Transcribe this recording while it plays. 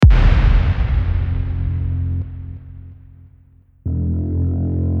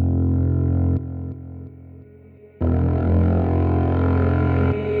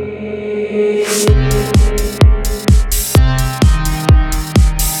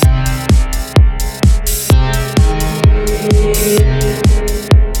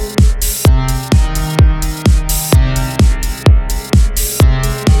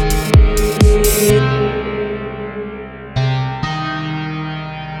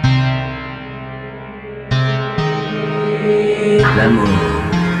la mort,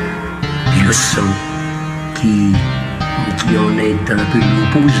 puis le sang qui en est un peu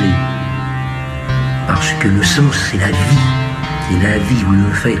l'opposé. Parce que le sang, c'est la vie. C'est la vie, vous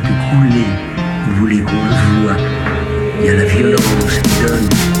le faites couler, vous voulez qu'on le voit. Il y a la violence qui donne,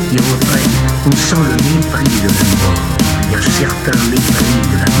 qui entraîne. On sent le mépris de la mort. Il y a un certain mépris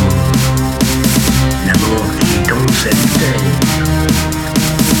de la mort. La mort qui est tant salutaire.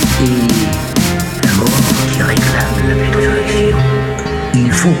 Et la mort qui réclame la putréfaction.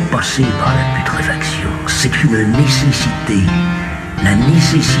 Il faut passer par la putréfaction. C'est une nécessité. La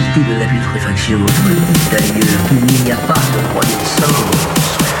nécessité de la putréfaction. Vous le dites d'ailleurs qu'il n'y a pas de croissance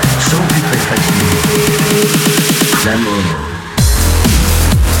sans putréfaction. La mort.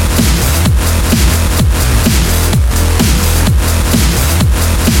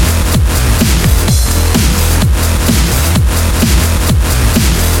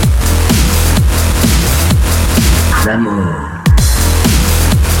 La mort.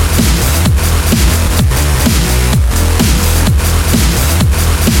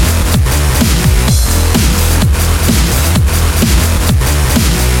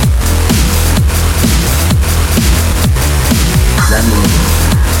 La mort,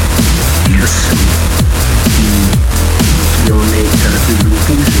 et le sang qui en est un peu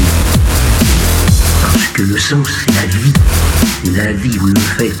l'opposé. Parce que le sang, c'est la vie. Et la vie, vous le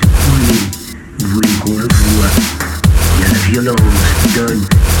faites couler, vous voulez qu'on le voit. Il y a la violence qui donne,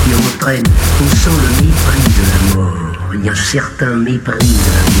 qui entraîne. On sent le mépris de la mort. Il y a un certain mépris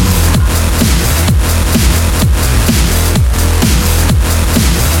de la mort.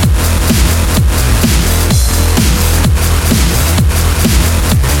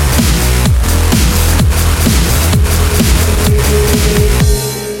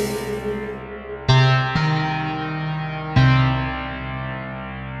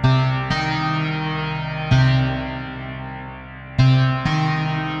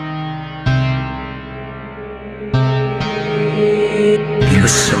 Et le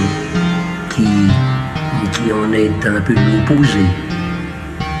sang qui en est un peu l'opposé.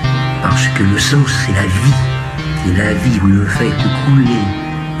 Parce que le sang, c'est la vie. C'est la vie, vous le faites couler,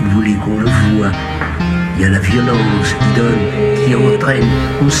 vous voulez qu'on le voit. Il y a la violence qui donne, qui entraîne.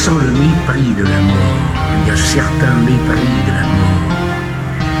 On sent le mépris de la mort. Il y a un certain mépris de la mort.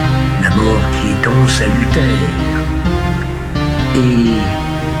 La mort qui est tant salutaire. Et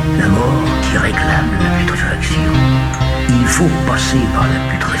la mort qui réclame la putréfaction. Il faut passer par la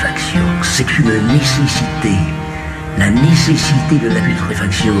putréfaction. C'est une nécessité. La nécessité de la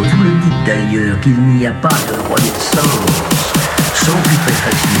putréfaction. Vous le dites d'ailleurs qu'il n'y a pas de croissance sans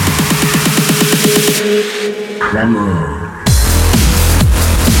putréfaction. La mort.